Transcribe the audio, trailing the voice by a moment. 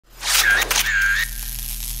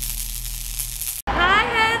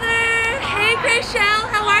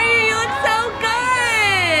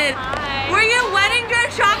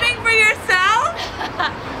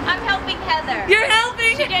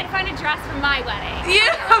my wedding.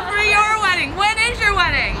 For your wedding. When is your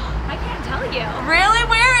wedding? I can't tell you. Really?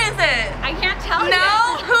 Where is it? I can't tell you.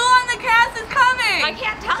 No? Who on the cast is coming? I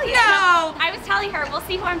can't tell you. No. I was telling her, we'll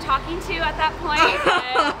see who I'm talking to at that point.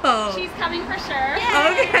 Oh. She's coming for sure.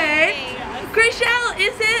 Okay. Chrishell,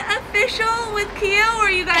 is it official with Keo, or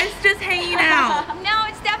are you guys just hanging out? No,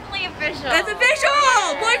 it's definitely official. It's official!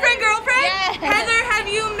 Boyfriend, girlfriend? Yes. Heather,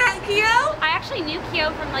 have you met Keo? I actually knew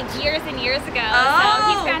Keo from like years and years ago, Oh. so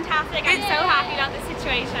he's fantastic. I'm so happy about this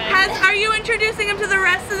situation. Are you introducing him to the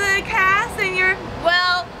rest of the cast and your...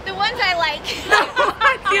 Well, the ones I like.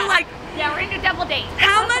 you like... Yeah, we're gonna do double date.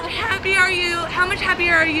 How much happier are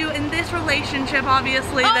you in this relationship,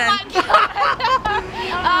 obviously, Oh then? my God.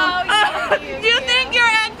 You think your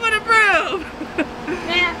ex would approve?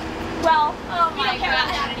 Well, we don't care about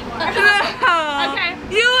that anymore. No. Okay.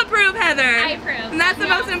 You approve, Heather. I approve. And that's the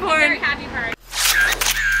most important. Very